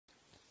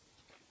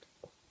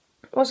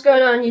What's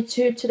going on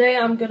YouTube? Today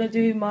I'm gonna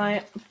do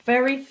my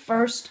very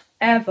first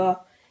ever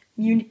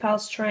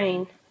Munipals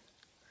train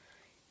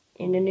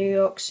in the New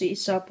York City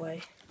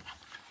subway.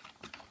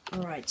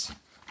 Alright.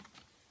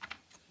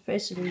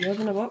 Basically you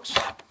open the box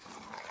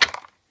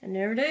and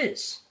there it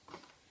is.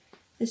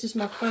 This is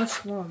my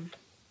first one.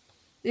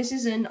 This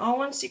is an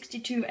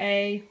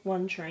R62A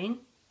 1 train.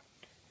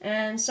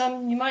 And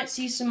you might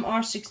see some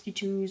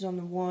R62s on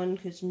the 1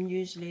 because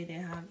usually they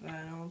have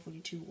an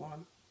R42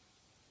 1.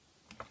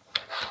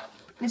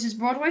 This is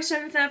Broadway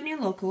 7th Avenue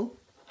local.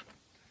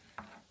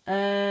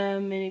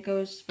 And it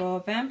goes for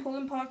Van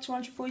Pullen Park to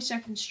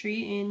 142nd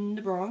Street in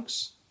the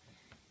Bronx.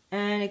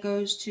 And it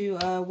goes to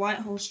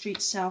Whitehall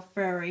Street South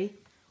Ferry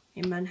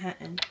in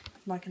Manhattan,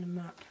 like on a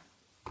map.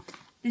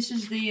 This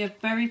is the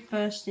very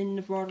first in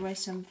the Broadway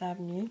 7th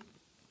Avenue.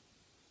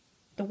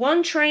 The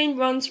 1 train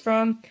runs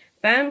from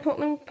Van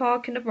Pullen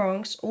Park in the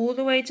Bronx all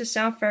the way to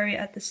South Ferry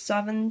at the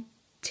southern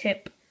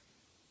tip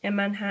in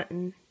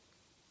Manhattan.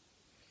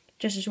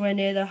 Just as we're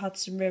near the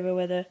Hudson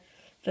River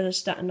for the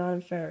Staten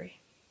Island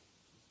Ferry.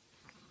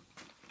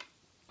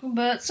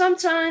 But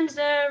sometimes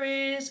there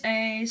is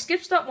a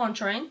skip-stop 1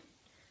 train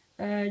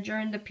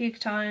during the peak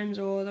times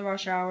or the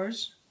rush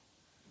hours.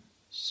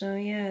 So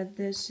yeah,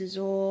 this is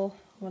all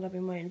what I've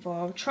been waiting for.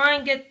 I'll try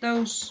and get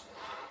those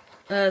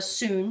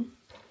soon.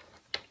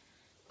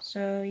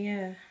 So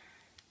yeah,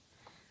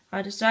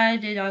 I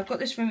decided I got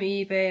this from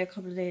eBay a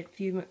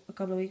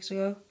couple of weeks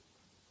ago.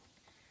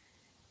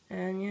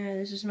 And yeah,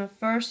 this is my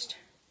first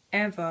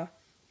ever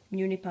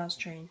Munipals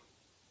train.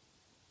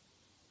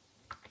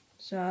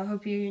 So I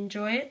hope you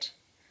enjoy it.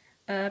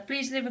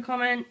 Please leave a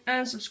comment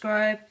and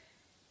subscribe.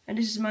 And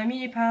this is my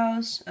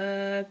Munipals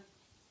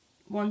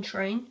 1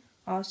 train,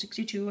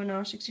 R62 and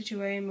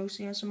R62A,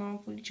 mostly has some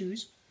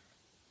R42s.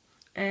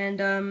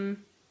 And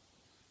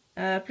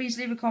please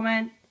leave a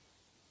comment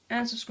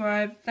and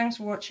subscribe. Thanks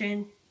for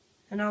watching,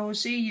 and I will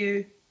see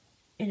you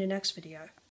in the next video.